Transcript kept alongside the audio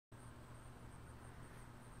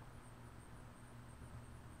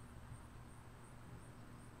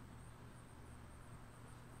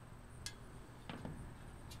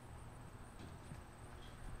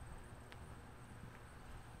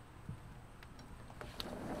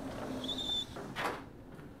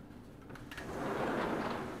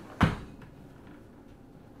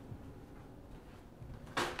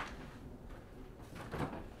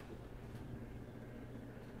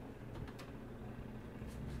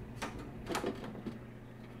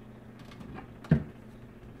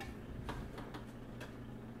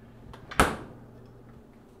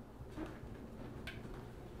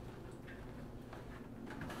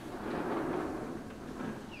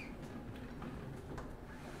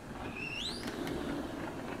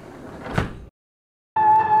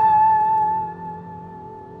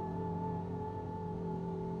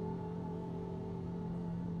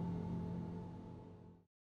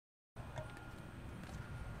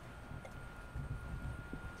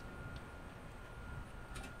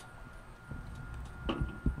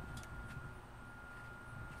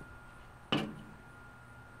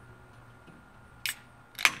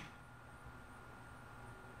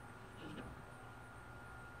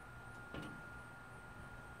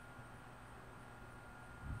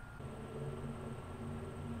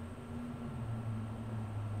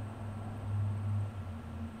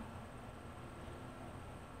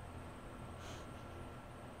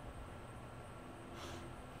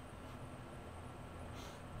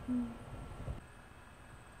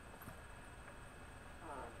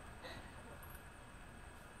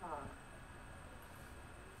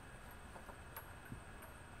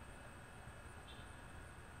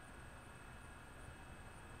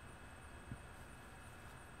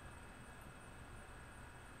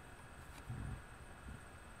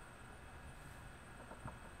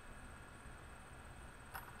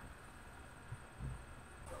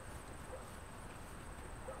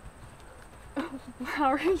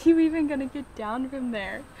How are you even gonna get down from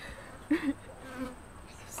there? So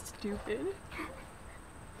stupid.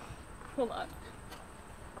 Hold on.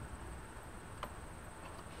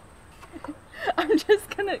 I'm just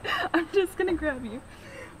gonna grab you.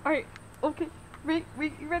 Alright, okay. Wait,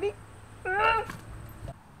 you ready?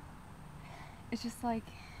 It's just like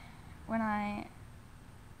when I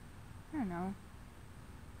don't know.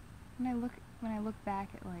 When I look back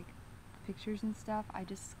at like pictures and stuff, I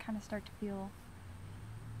just kind of start to feel,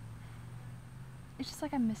 it's just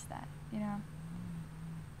like I miss that, you know?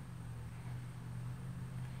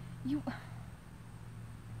 You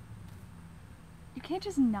can't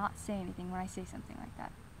just not say anything when I say something like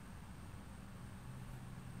that.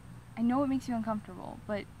 I know it makes you uncomfortable,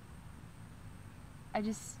 but I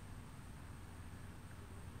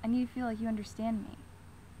need to feel like you understand me.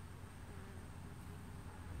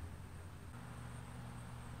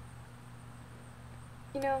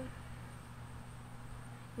 You know,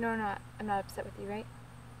 no, I'm not upset with you, right?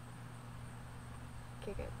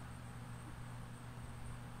 Okay, good.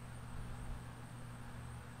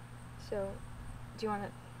 So, do you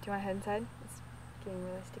wanna head inside? It's getting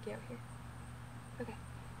really sticky out here. Okay.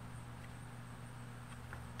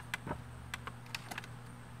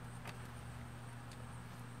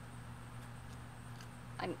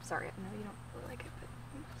 I'm sorry, I know you don't really like it, but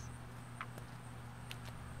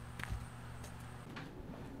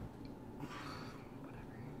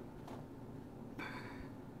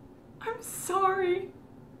I'm sorry.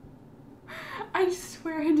 I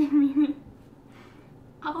swear I didn't mean it.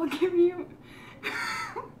 I'll give you...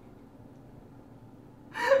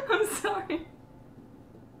 I'm sorry.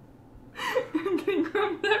 I'm getting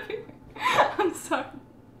crumbs everywhere. I'm sorry.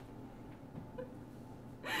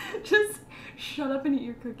 Just shut up and eat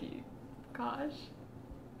your cookie. Gosh.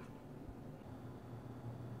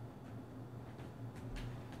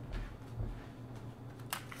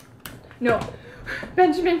 No.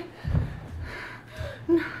 Benjamin.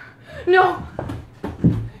 No.